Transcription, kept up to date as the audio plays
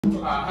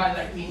Ajá, en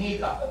la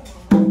esquinita.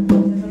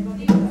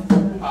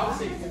 Ah,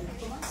 sí.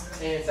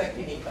 En esa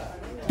esquinita.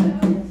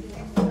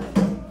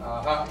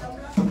 Ajá.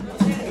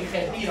 Y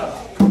retírala.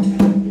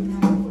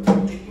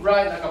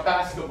 Right, like a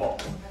basketball.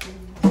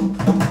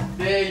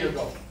 There you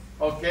go.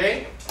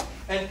 Okay.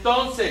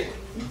 Entonces,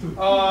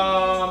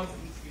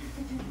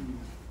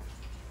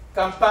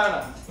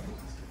 campana.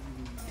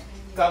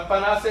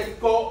 Campana hace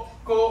co,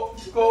 co,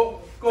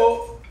 co,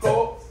 co,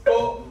 co,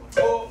 co,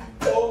 co,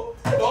 co.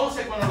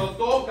 Entonces, cuando lo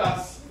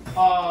tocas,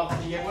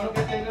 y es bueno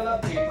que tenga la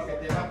tripa, que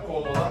esté más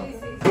cómoda.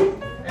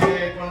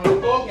 Cuando lo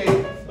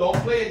toques,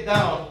 don't play it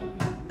down.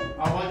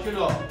 I want you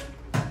to.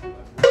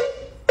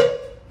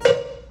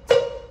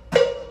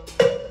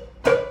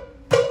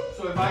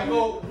 So if I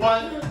go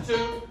 1,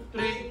 2,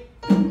 3,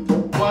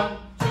 1,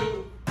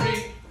 2,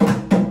 3,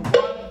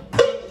 1,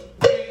 2,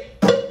 3,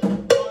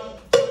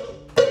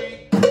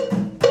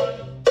 1,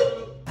 2,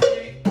 3,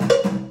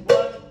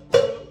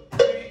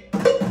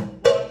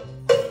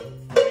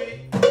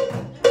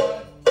 1,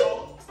 2,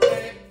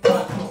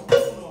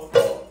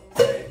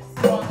 3,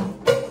 1,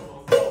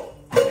 2, 3,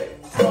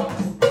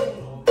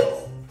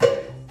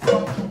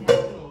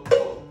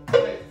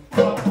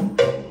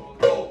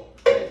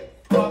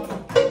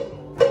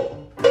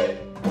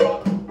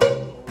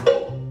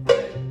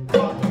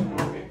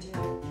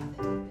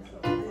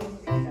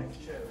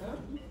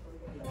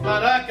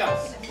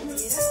 Maracas.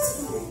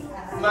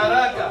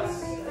 Maracas.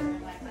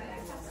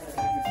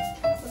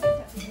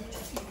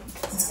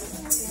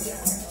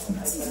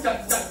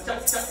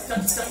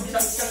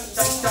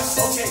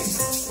 Okay,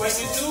 when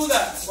you do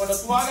that, cuando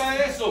tú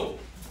hagas eso,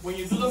 when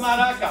you do the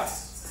maracas,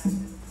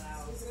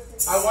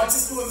 I want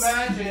you to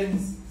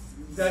imagine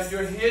that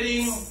you're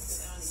hitting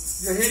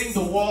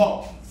the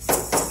wall.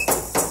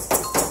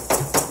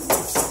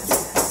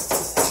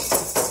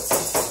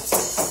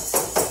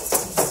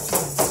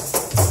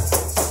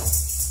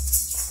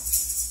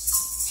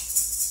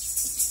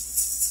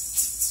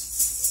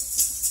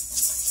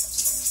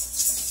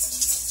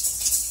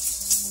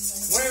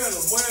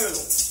 Muévelo,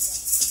 muévelo.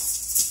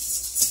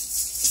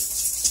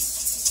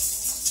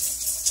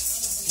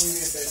 Muy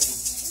bien, Betty.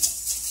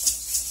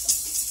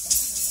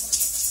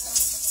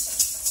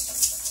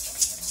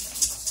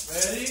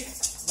 Ready?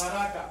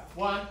 Maraca.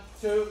 1,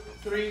 2,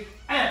 3,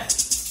 and.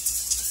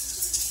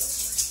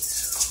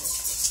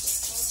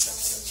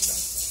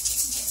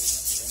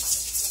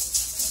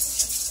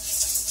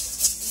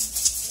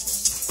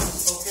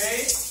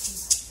 Okay.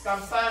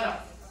 Campana.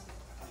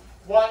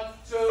 1,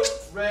 2,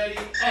 ready,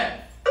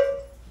 and.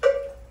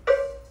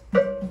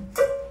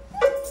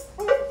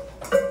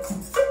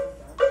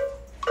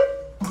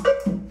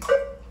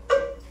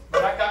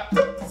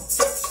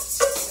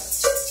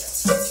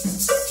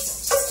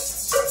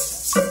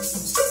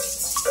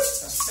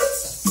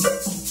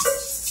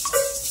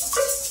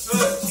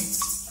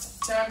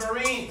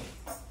 Tambourine.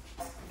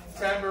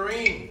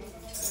 Tambourine.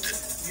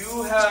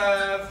 You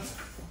have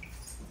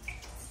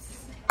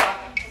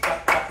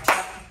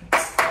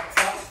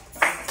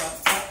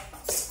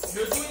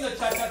you're doing the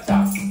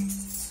cha-cha-cha.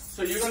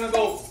 So you're gonna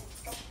go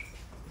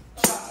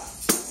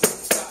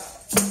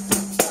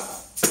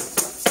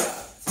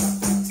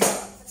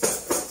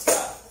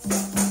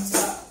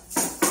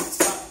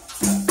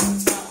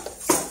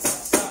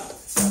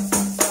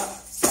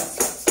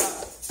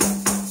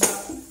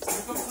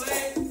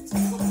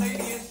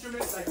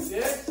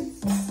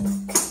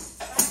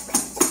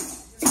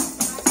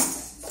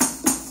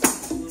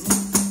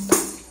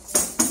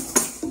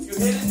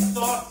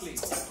softly.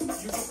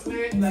 You can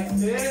play it like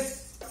this.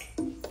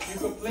 You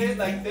can play it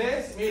like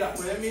this. Mira,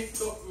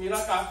 mira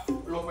acá.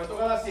 Lo puedes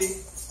tocar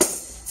así.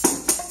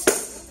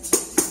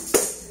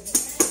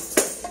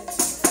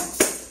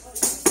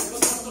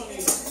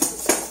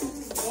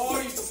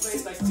 Or you can play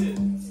it like this.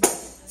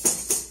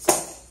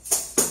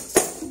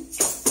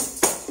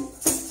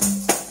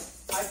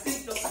 I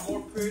think the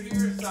more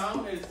prettier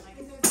sound is.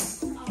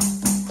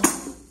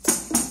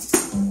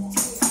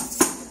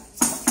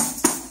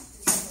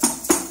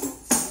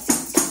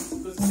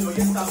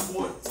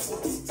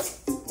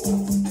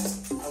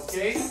 Ok,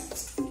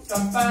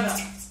 campana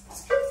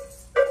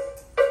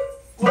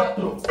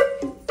 4,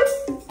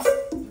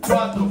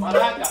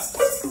 maracas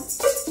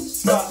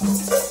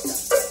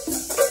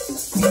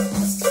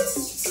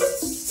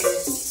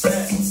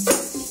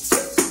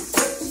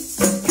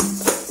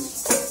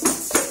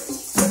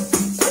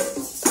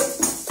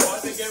 4,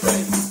 3, get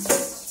ready.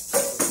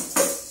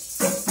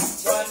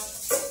 1,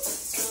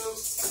 2,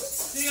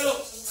 síguelo.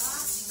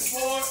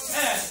 4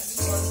 and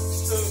 1,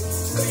 2,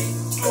 3,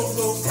 go,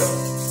 go, go.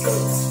 2,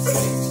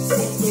 3,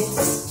 go, go.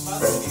 Más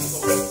bonito.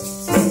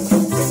 2,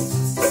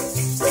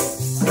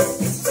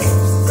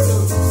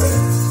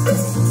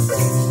 3.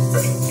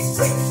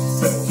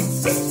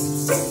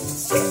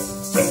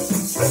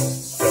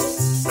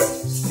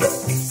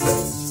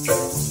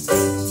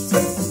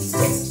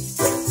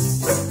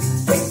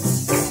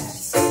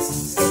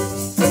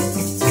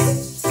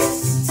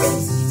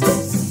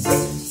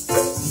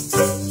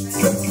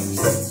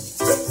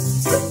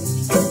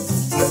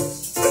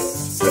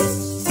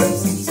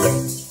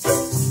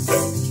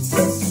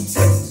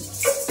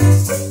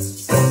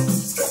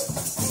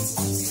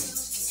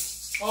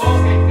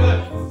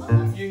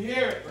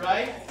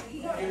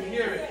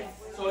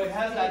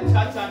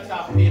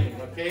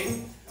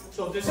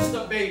 this is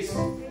the bass.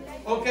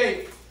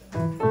 Okay.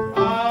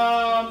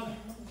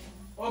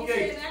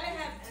 Okay.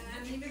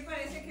 A mí me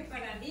parece que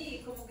para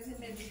mí como que se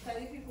me está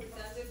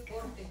dificultando el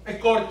corte. El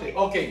corte,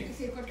 okay.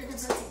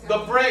 The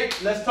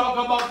break. Let's talk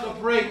about the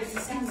break.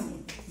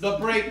 The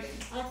break.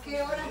 ¿A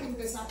qué hora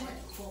empezamos el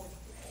corte?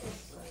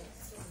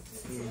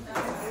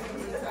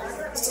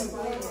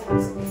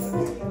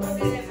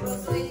 Porque de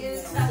pronto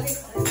ella sale.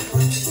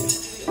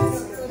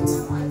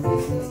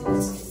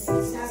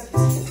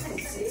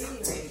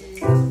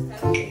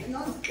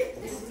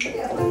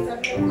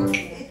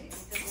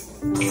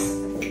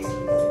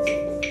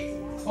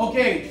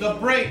 Okay, the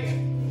break.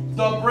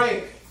 The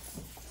break.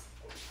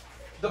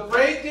 The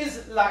break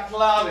is la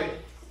clave.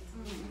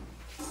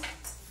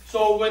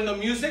 So when the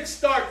music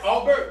starts,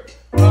 Albert,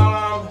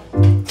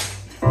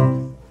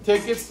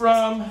 take it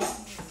from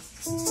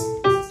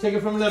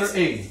letter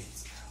A.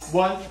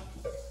 1,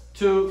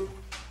 2,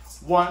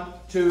 1,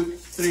 2,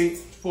 3,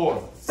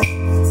 4.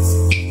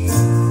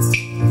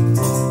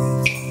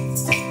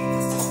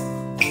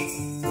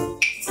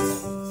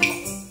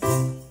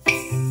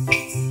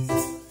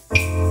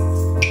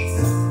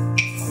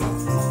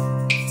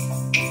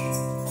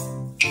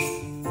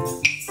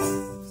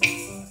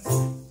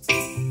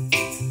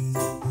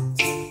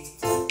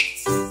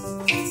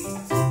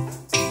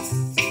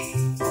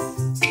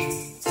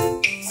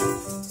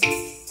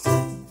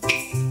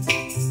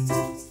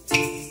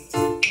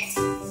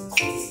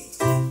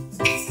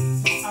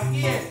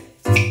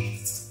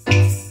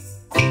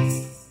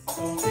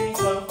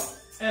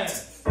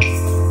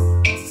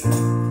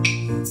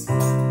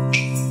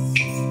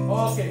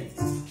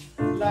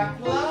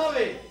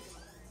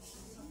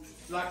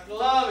 La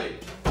clave.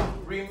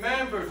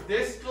 Remember,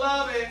 this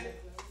clave,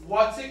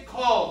 what's it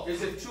called?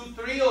 Is it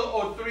 2-3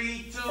 or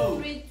 3-2?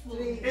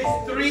 3-2. It's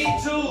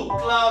 3-2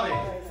 clave.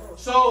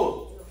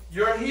 So,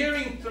 you're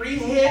hearing 3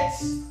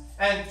 hits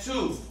and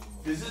 2.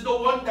 This is the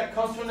one that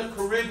comes from the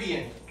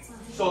Caribbean.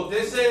 So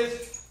this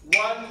is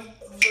 1,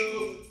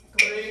 2,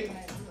 3,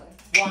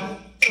 1,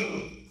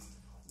 2.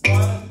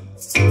 1,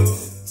 2,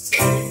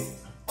 3,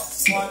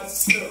 1,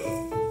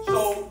 2.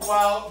 So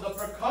while the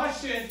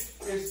percussion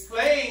is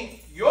playing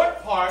your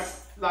part,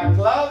 la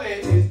clave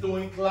is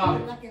doing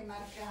clave.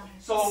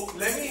 So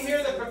let me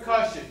hear the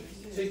percussion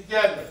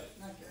together.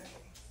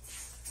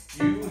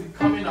 You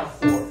come in on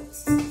 4.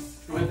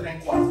 Tú entra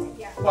en 4.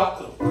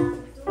 4,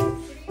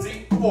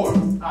 3,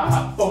 4.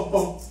 Ajá, boom,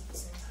 boom.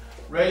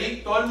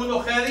 Ready? Todo el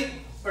mundo ready?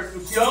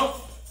 Percusión.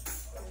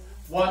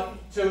 1,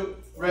 2,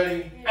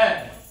 ready,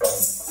 and. 2,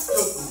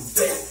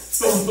 3,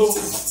 2, 2.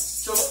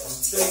 2,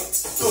 3,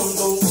 2,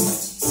 2.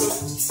 2,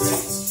 3,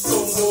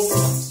 2, 2.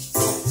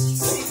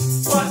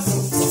 1,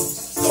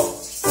 2,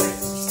 3,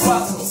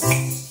 4.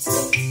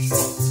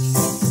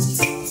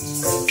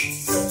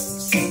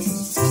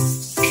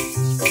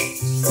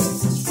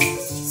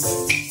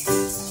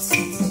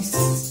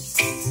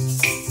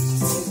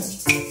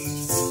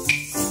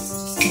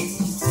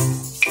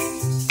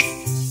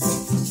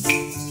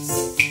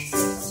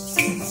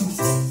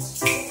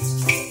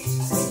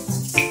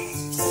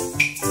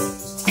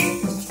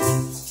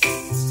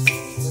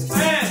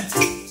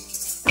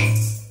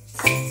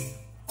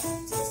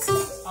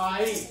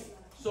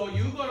 So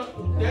you're gonna,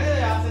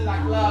 ustedes hacen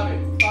la clave.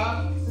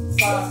 Pa,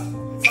 pa,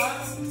 pa,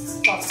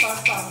 pa, pa,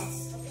 pa.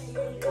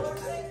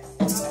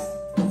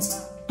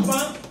 Pa,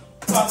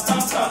 pa, pa,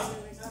 pa.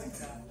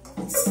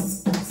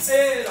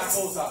 Es la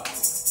cosa.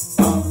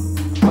 Pa,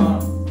 pa,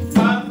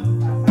 pa,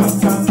 pa,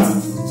 pa, pa.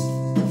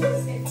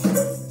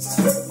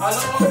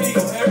 Hazlo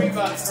conmigo,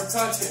 everybody,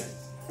 percussion.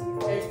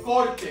 El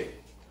corte.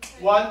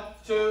 1,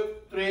 2,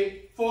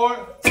 3,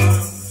 4.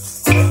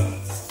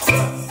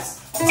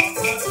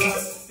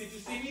 Did you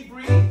see me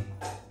breathe?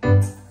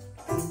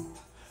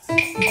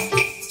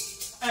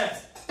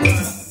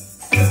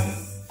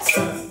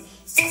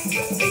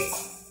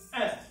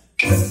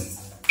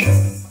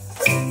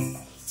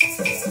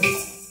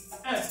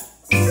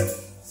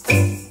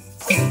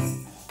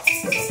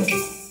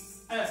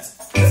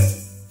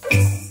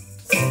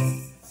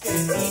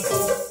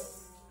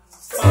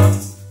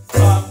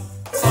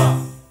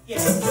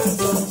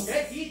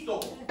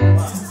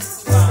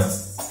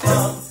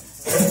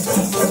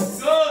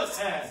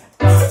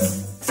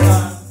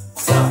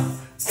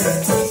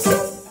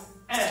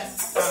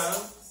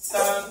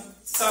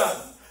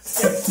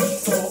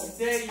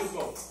 There you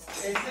go.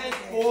 Ese es el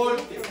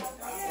corte.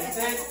 Ese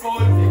es el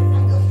corte.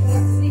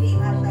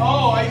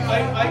 Oh,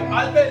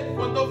 Albert,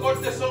 ¿cuántos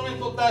cortes son en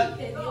total?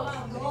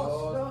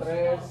 2,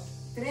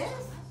 3.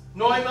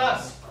 No hay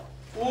más.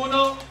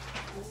 1.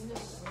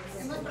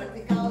 Hemos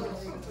practicado 2.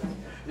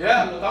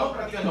 Ya, lo estamos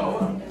practicando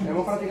ahora.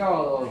 Hemos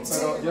practicado 2,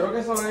 pero yo creo que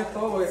eso es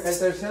todo, porque el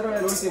tercero es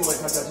el último, el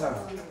cha-cha-cha.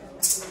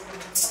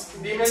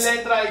 Dime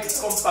letra y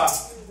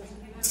compás.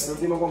 El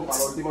último compás,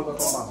 los últimos 2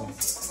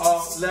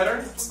 compases.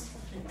 Letter.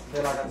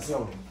 De la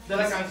canción. De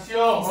la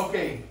canción, ok.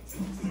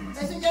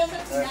 Eso ya es el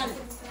final.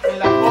 En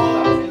la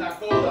coda, en la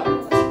coda.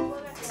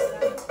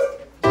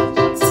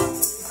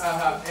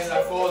 Ajá, en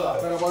la coda.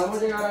 Pero podemos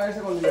llegar a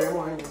ese cuando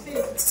lleguemos ahí.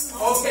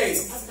 Ok,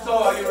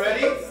 so are you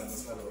ready?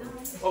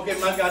 Ok,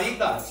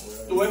 Margarita,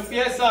 tú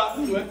empiezas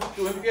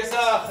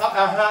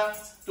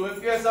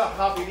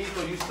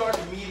rapidito. You start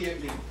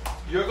immediately.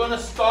 You're gonna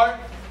start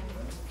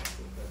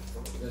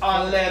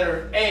on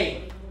letter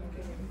A.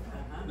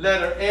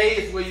 Letter A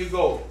is where you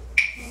go.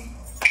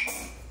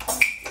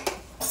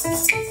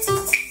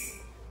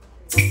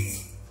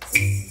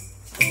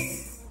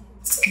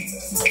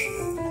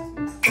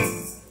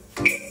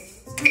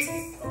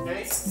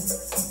 Okay?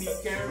 Be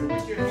careful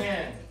with your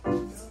hand.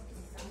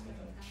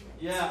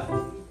 Yeah.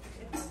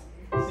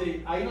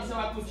 See, ahí no se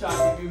va a escuchar.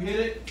 If you hit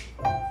it.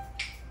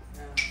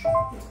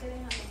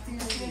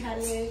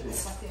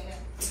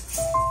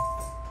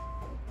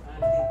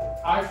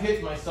 I've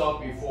hit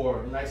myself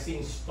before and I've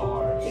seen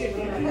stars.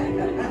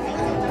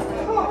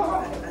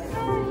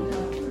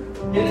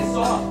 Get it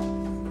soft.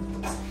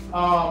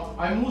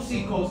 Hay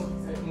músicos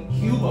in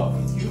Cuba.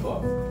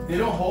 They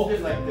don't hold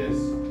it like this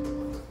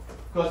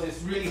because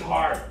it's really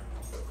hard.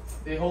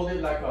 They hold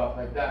it like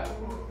that.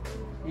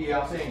 Y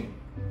hacen.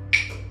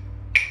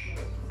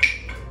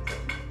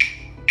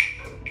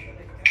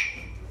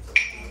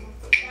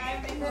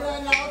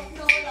 Pero la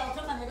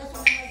otra manera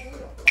suena más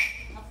duro.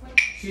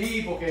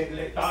 Sí, porque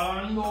le está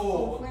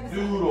dando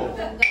duro.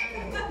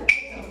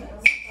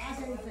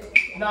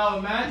 Now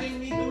imagine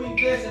me doing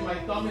this and my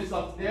thumb is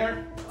up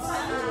there.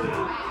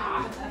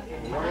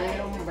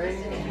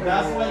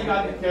 That's why you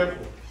gotta be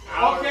careful.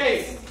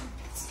 Okay.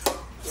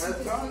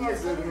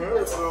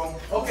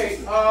 Okay,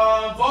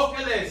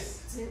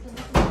 vocalist.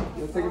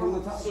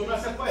 Suma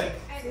se puede.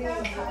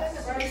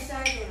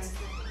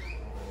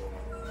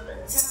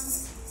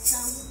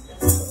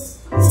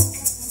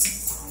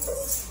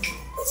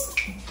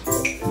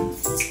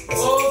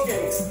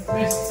 Okay,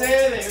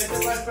 Mercedes, vete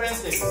para el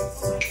frente.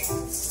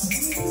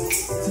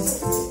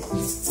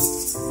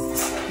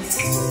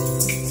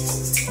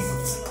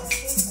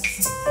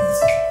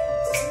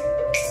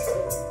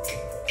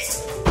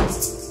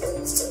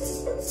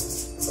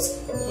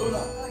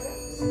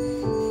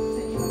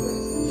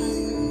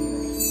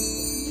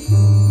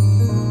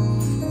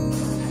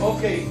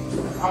 Okay,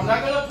 I'm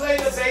not gonna play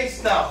the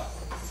bass now.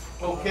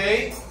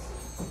 Okay,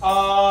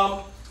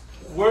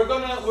 we're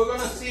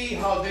gonna see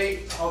how they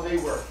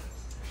work.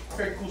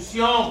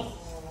 Percusión,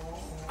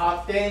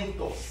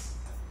 atentos.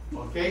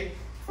 Okay,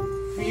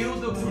 feel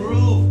the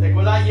groove.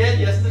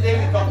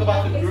 Yesterday we talked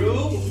about the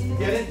groove.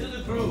 Get into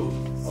the groove.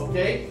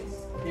 Okay,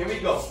 here we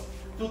go.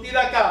 Tutti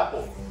da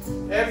capo.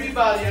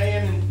 Everybody, I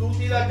am in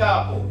tutti da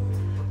capo.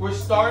 We're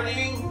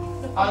starting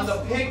on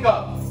the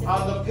pickup.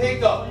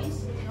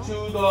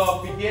 To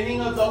the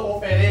beginning of the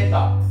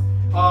operetta,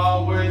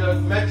 where the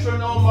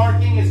metronome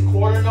marking is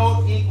quarter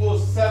note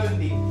equals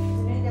 70.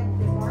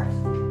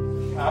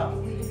 Huh?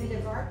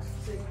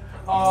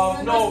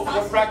 No,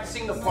 we're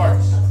practicing the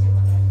parts.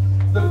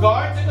 The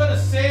guards are gonna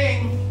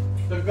sing.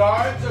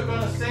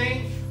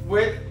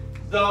 With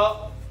the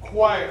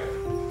choir.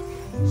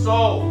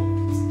 So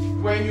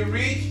when you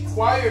reach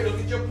choir, look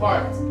at your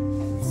part.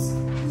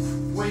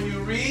 When you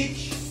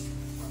reach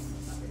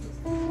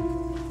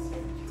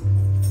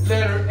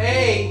letter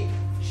A,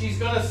 she's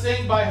going to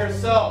sing by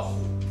herself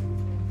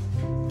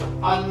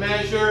on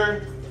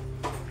measure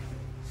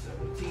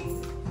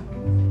 17.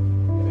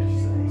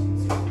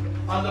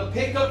 On the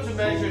pickup to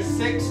measure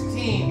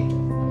 16.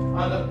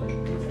 On the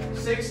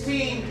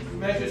 16,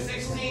 measure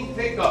 16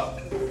 pickup.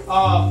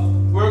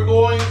 We're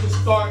going to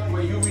start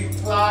where you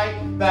reply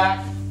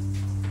back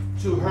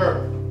to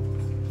her.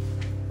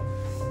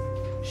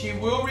 She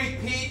will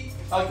repeat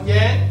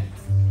again.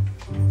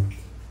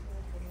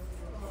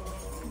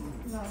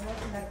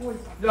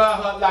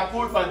 La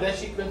culpa, and then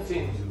she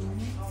continues.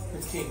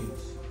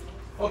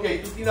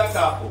 Okay, tutti da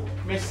capo.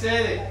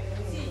 Mercedes.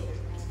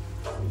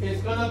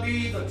 It's gonna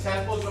be, the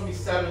tempo is gonna be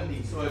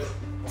 70. So it's,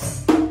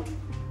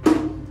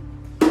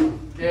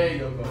 there you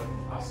go.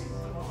 Así.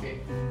 Okay.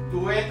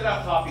 Tú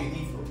entras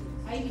rapidito.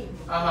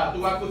 Ajá,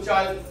 tú vas a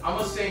escuchar. I'm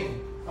gonna sing.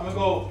 I'm gonna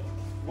go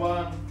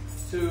 1,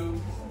 2,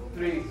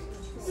 3.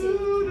 Se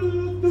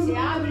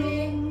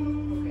abre.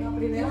 No,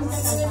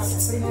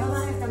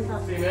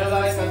 primero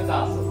da el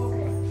cantazo.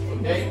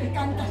 Okay?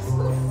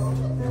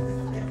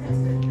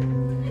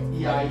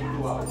 Y ahí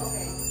tú hablas.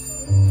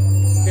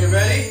 Okay,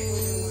 ready?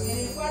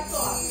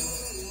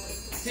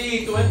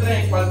 Sí, tú entras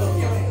en cuarto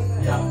tiempo.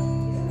 Ya.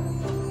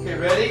 Okay,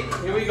 ready?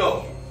 Here we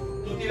go.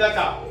 Tutti da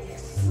capo.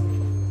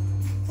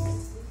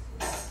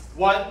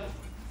 1,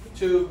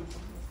 2,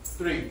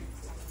 3.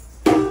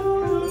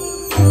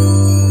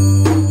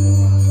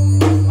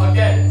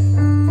 Again.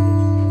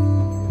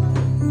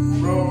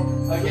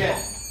 Again.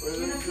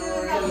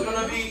 It's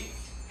gonna be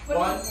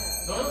 1.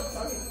 No,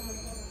 sorry.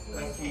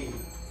 Tranquilo.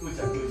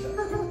 Escucha.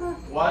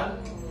 1,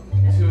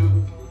 2,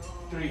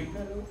 3.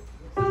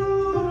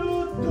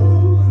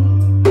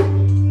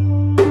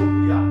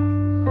 Yeah.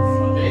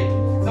 Okay?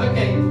 It's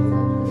okay.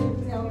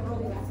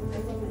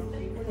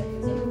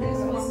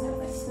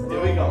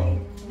 There we go.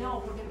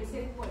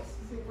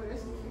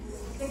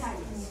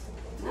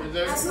 Is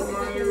that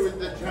familiar with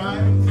the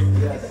time?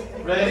 Yes.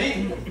 Ready?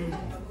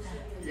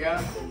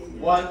 Yeah.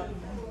 1,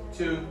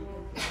 2,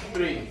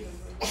 3.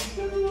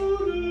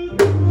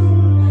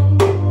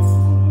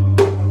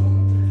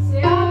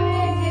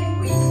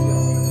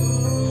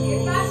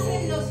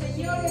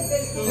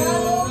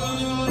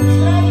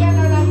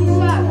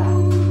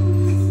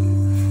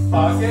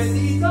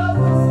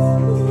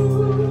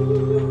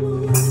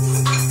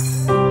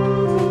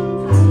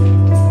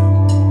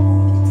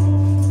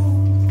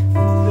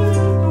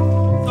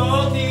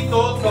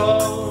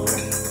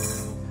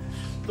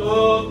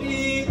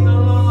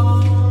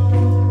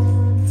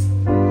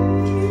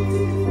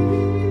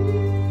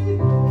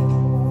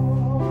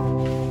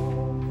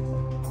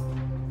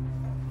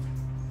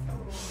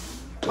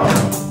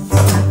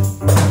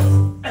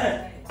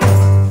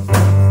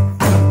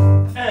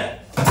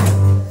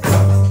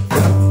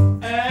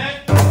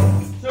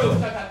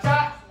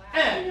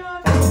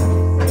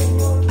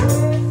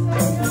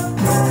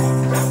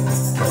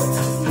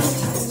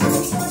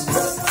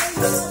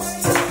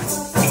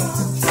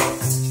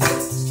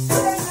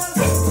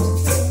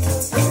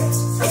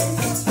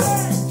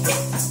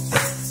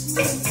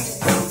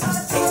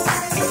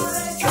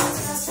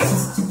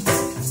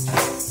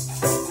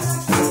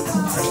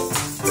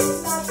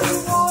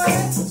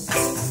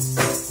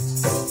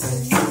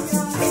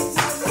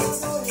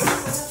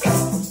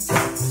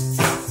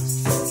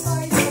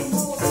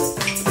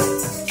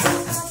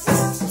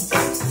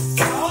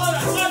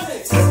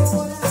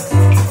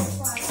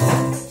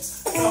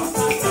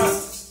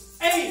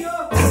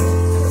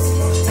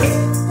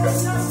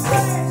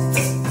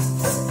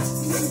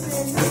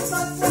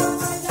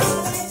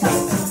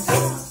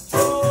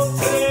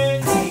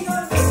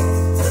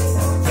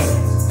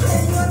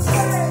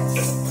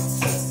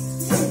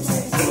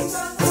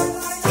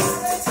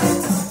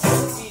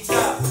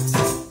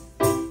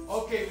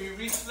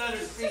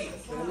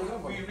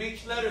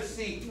 letter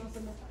C.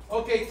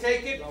 Okay,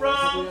 take it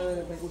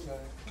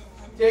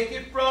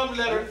from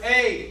letter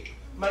A.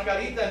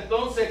 Margarita,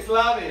 entonces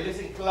clave.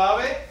 Listen,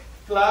 clave.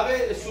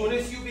 As soon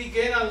as you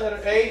begin on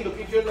letter A,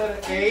 look at your letter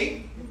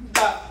A.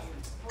 Tap,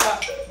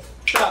 tap,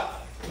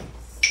 tap,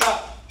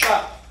 tap,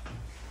 tap,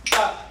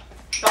 tap,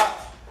 tap,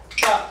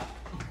 tap, tap,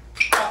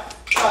 tap,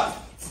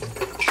 tap,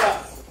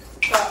 tap,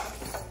 tap.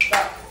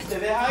 Te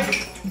deja ahí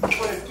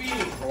por el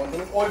feeling.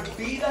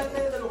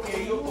 Olvídate de lo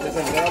que ellos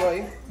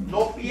hacen.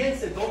 No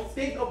pienses, don't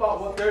think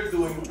about what they're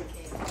doing.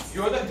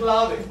 You're the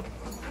clave.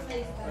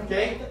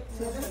 Okay?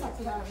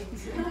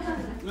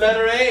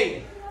 Letter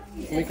A.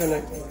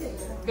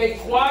 Okay,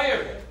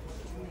 choir.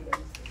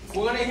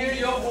 We're going to hear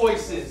your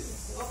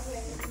voices.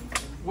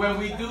 When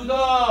we do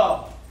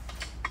the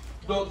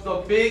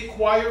big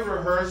choir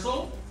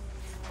rehearsal,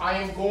 I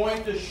am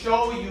going to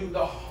show you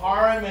the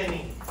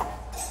harmony.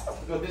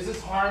 Because this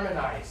is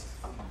harmonized.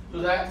 So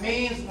that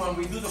means when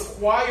we do the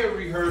choir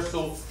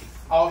rehearsal,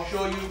 I'll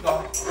show you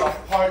the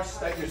parts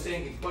that you're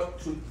singing. But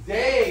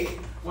today,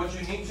 what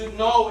you need to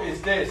know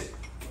is this.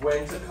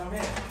 When to come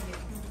in.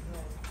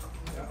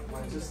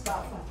 When to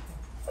stop.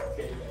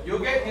 Okay, you'll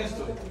get used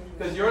to it.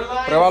 Because your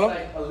line is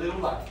like a little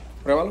line.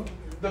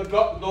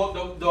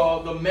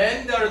 The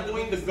men that are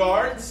doing the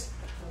guards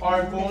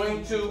are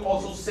going to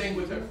also sing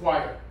with the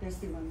choir.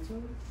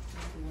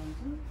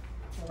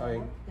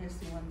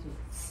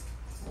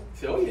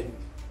 ¿Se oye?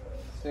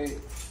 Sí.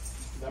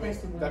 Dame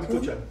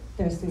escuchar.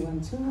 Testing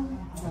 1, 2,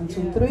 1,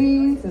 2,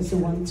 3,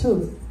 testing 1,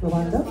 2.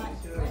 Probando.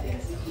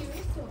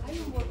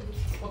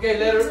 Okay,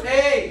 letter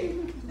A.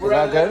 We're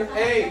at letter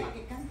A.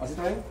 ¿Así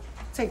está bien?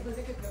 Sí.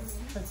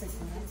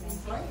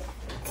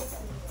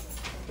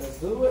 Let's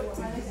do it.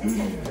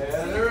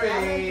 Letter A.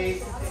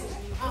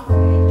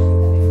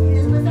 Y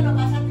después te lo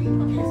pasa a ti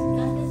porque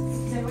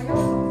se voy a...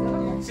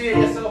 Sí,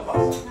 ella se lo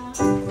pasa.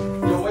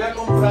 Yo voy a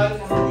comprar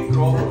un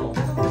micrófono.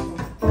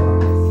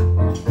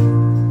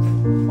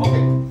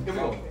 Okay, here we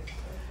go.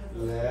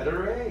 Letter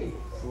A.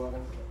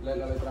 La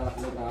letra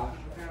A.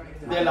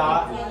 De la A.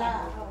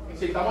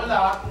 Sí, estamos en la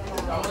A.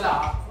 Estamos en la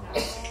A.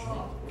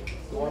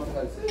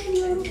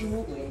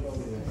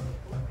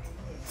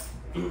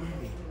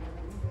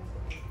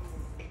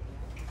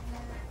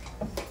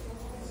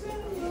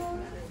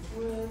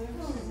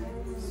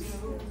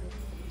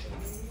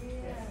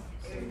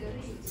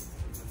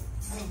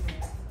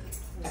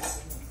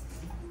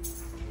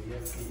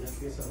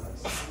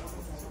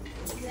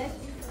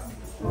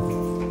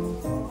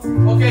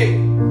 Okay,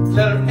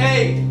 letter A.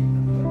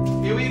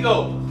 Here we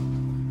go.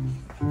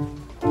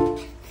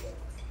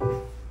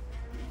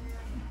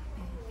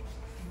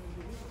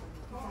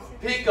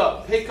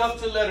 Pick up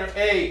to letter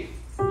A.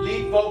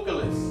 Lead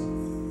vocalist.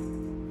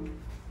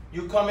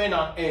 You come in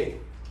on A.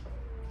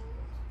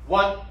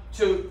 1,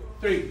 2,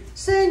 3.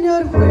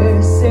 Señor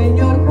juez,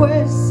 señor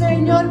juez,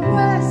 señor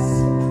juez,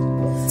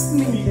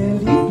 mi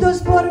delito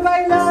es por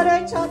bailar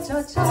el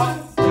cha-cha-cha.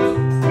 1,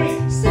 2,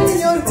 3.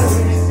 Señor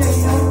juez,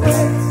 señor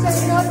juez,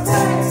 señor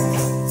juez,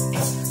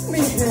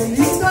 mi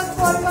delito es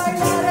por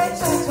bailar el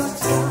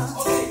cha-cha-cha.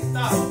 Okay,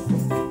 stop.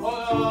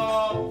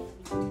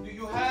 Do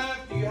you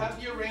have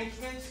the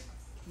arrangements?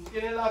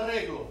 ¿Tiene el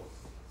arreglo?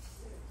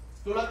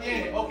 ¿Tú la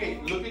tienes? Okay,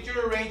 look at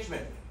your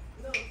arrangement.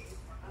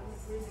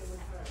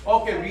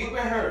 Okay, read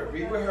with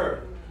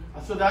her.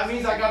 So that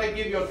means I gotta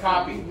give you a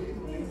copy.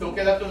 Tengo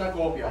que darte una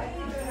copia.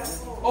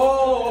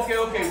 Oh, okay,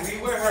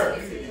 read with her.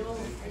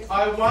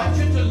 I want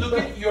you to look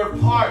at your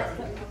part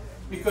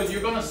because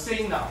you're gonna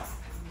sing now.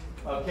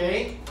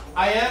 Okay?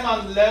 I am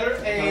on letter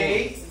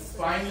A.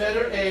 Find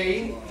letter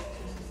A.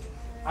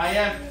 I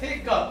am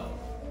pick up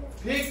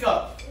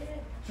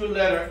to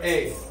letter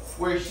A.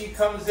 Where she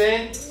comes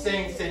in,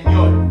 saying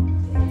Señor.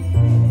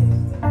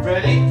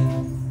 Ready?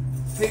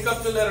 Pick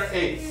up to letter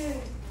A.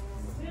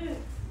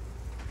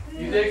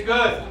 You did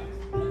good.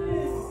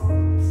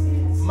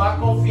 Más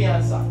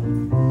confianza.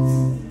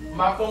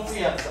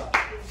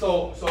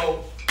 So.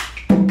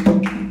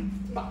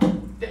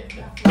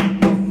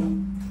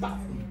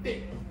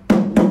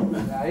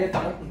 Ahí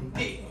está.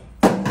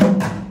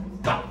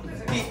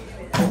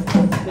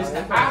 It's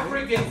the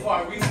African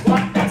part. We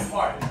want that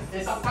part.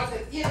 Esa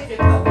parte tiene que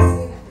estar.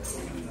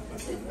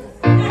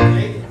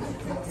 Okay.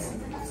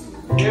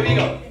 Here we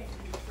go.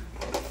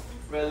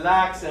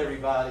 Relax,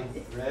 everybody.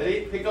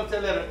 Ready? Pick up the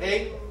letter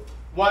A.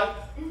 1,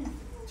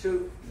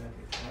 2,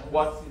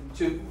 1,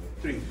 2,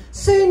 3.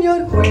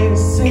 Señor juez,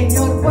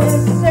 señor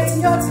juez,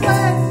 señor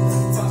juez,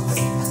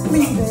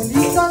 mi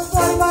delito es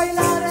por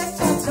bailar el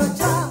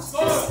cha-cha-cha.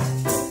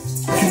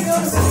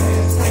 Señor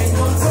juez,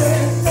 señor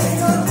juez,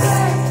 señor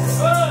juez,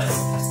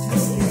 mi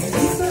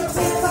delito es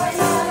por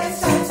bailar el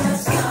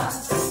cha-cha-cha.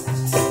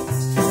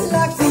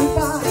 La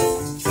culpa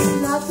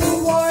la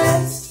tuvo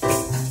él,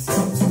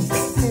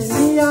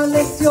 tenía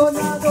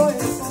lesionado el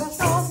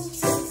corazón.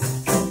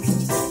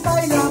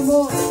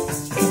 Bailamos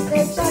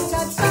el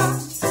cha-cha-cha.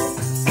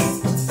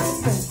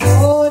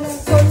 Por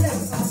eso le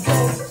pasó.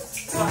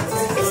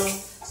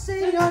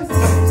 Señor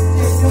juez,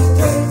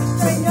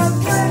 señor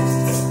juez,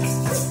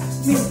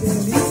 mi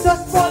delito es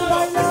por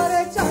bailar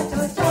el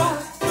cha-cha-cha.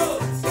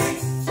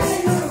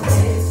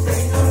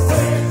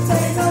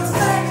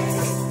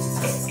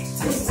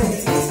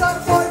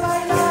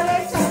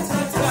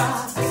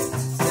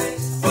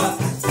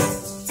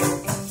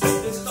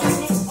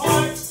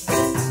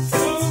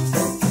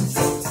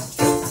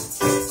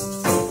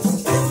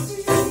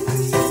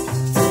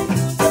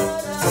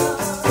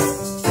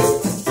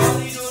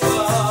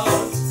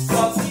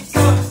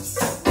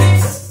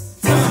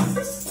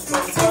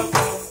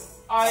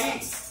 Ahí.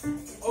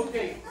 Ok.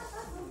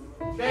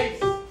 ¿Veis?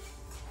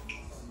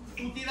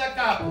 Tutti da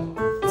capo.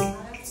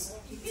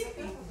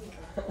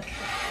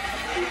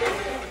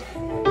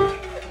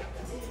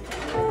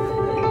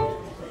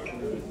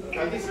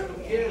 Casi si tú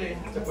quieres,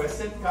 se puede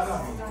sentar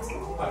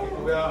para que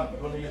tú veas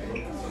dónde yo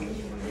estoy.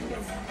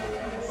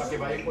 Para que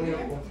vayas con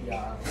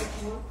confianza.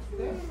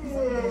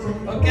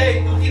 Ok,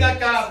 tutti da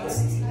capo.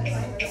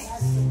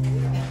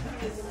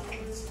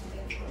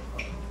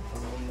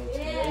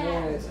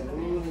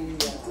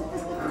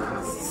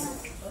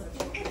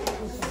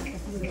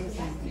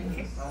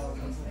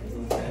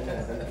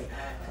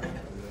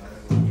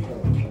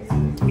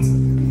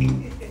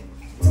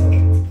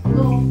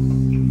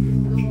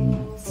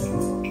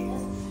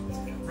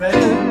 Ready?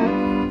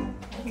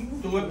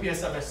 Tú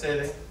empieza,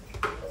 Mercedes.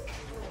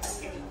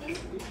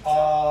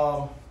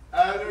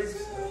 Alex,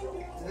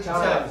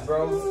 Time,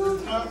 bro.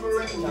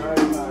 tambourine.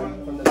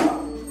 Time from the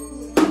top.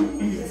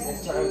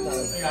 It's time.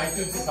 Mira, ahí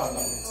tú empiezas a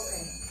hablar.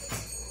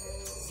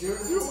 You're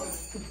doing.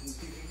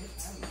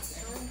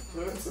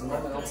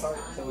 Remember, don't start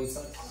till we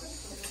start.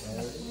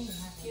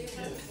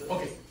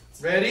 Okay,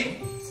 ready?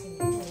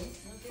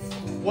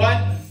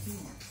 1,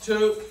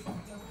 2,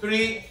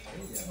 3.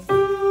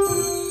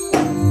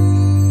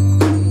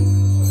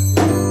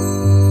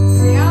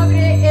 Se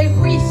abre el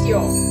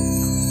juicio.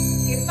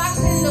 Que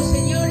pasen los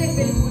señores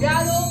del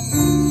jurado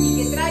y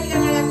que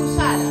traigan a la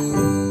acusada.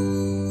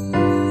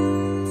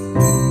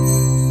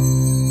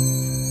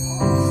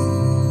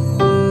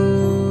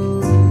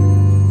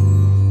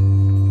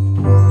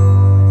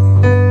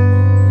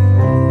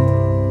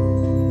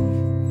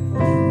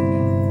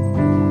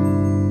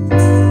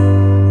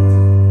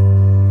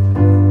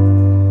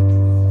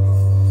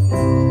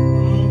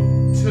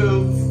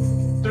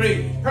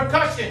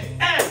 Percussion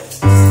and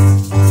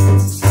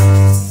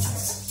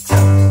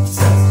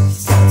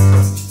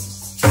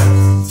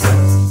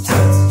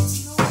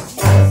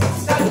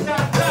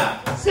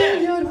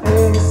Señor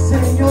juez,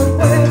 señor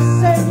juez,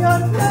 señor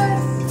juez,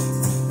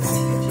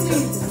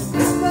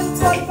 listos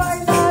por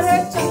bailar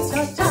el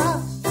cha-cha-cha.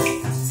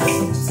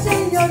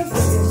 Señor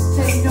juez,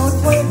 señor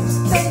juez,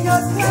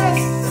 señor juez,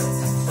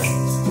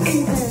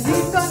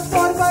 listos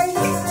por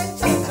bailar el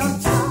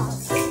cha-cha-cha.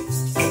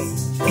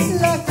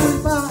 La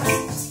culpa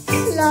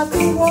la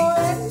tuvo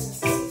él,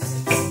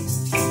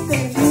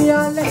 tenía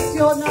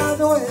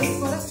lesionado el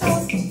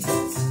corazón.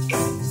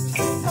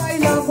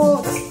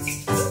 Bailamos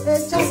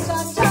el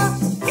cha-cha-cha.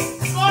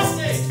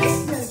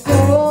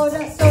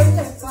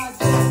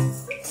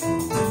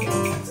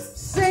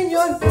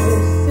 Señor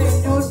juez,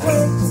 señor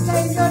juez,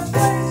 señor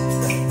juez,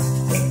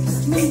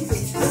 mis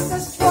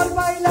listas por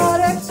bailar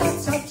el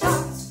cha-cha-cha.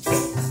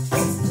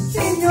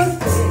 Señor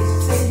juez,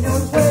 señor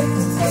juez,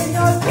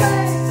 señor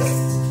juez,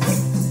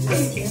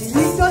 mis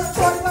listas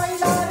por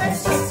bailar el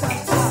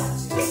cha-cha-cha.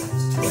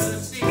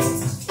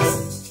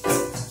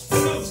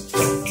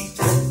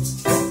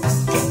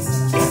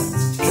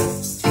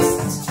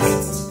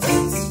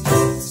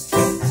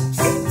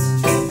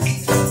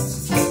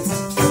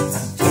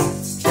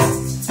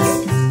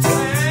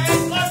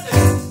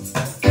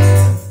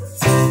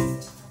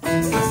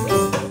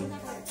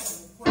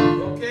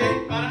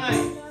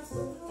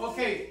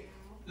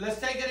 Let's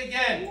take it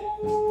again.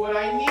 What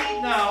I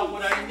need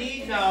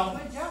now.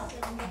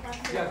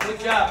 Yeah, good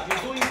job. You're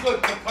doing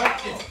good.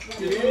 Percussion.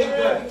 You're doing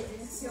good.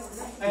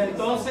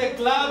 Entonces,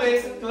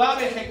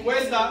 clave,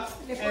 recuerda,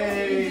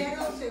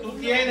 tú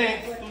tienes,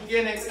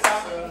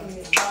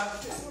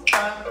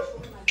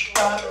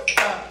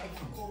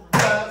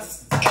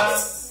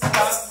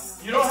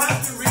 You don't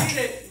have to read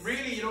it,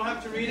 really, you don't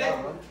have to read it.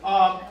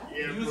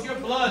 Use your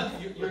blood,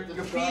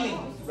 your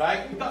feelings,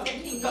 right?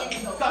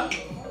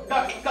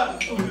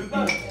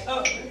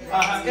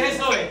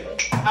 Eso es.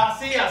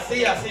 Así.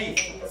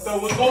 So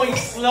we're going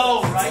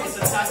slow, right? It's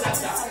a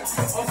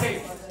ta-ta-ta.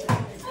 Okay.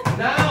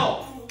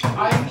 Now,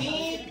 I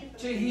need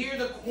to hear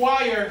the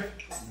choir.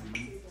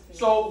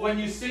 So when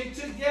you sing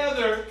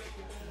together,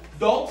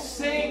 don't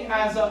sing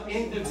as an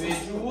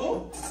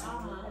individual.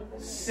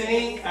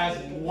 Sing as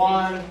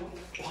one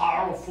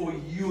powerful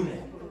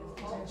unit.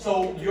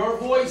 So your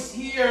voice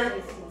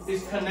here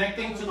is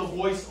connecting to the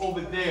voice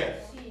over there.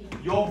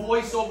 Your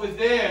voice over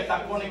there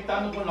está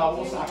conectando con la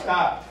voz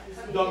acá.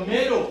 The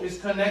middle is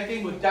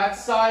connecting with that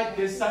side.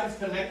 This side is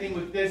connecting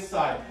with this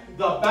side.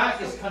 The back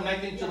is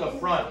connecting to the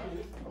front.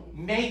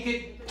 Make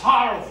it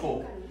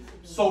powerful.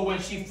 So when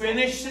she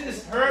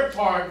finishes her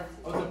part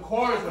of the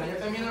chorus, when ella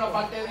termina la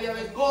parte del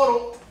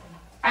coro,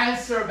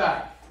 answer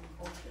back.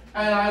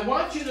 And I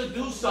want you to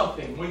do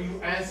something when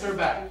you answer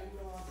back.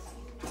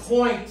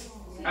 Point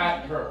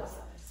at her.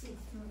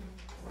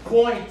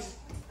 Point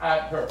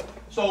at her.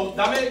 So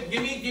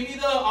give me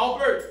the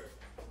Albert.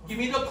 Give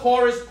me the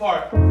chorus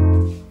part. De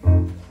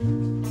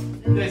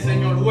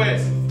Señor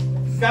Juez.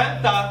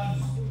 Canta.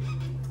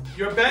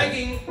 You're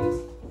begging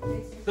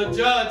the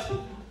judge.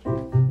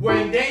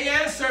 When they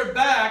answer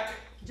back.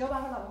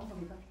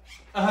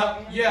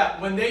 Yeah,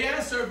 when they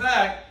answer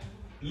back,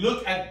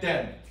 look at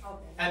them.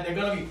 And they're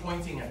going to be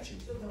pointing at you.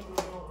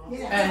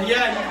 And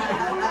yeah,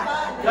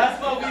 that's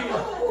what we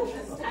want.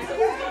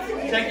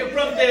 Take it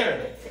from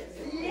there.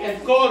 El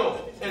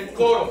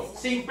coro,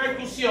 sin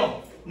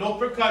percusión, no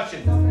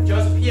percussion,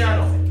 just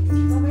piano.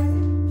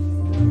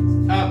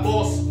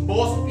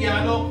 Voz,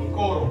 piano,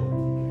 coro.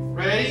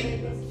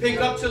 Ready?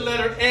 Pick up to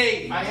letter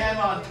A. I am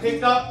on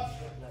pick up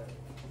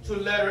to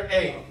letter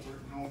A.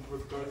 No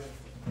percussion.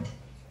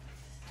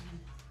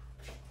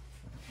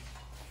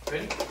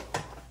 Ready?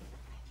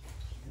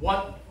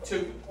 1,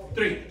 2,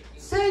 3.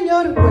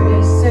 Señor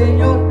juez,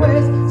 señor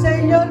juez,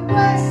 señor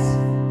juez,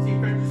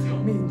 Sin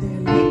percusión. mi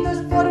delito es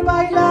por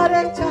bailar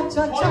el Point to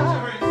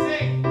cha-cha-cha. her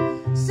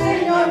and sing.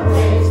 Señor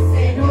juez,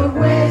 señor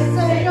juez,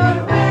 señor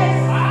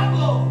juez,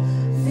 Pablo.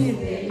 mi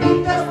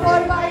delito es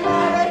por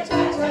bailar el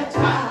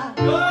cha-cha-cha.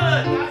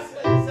 Good. That's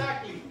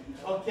exactly.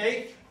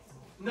 Okay.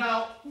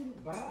 Now,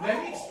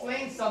 let me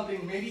explain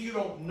something. Maybe you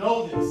don't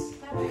know this.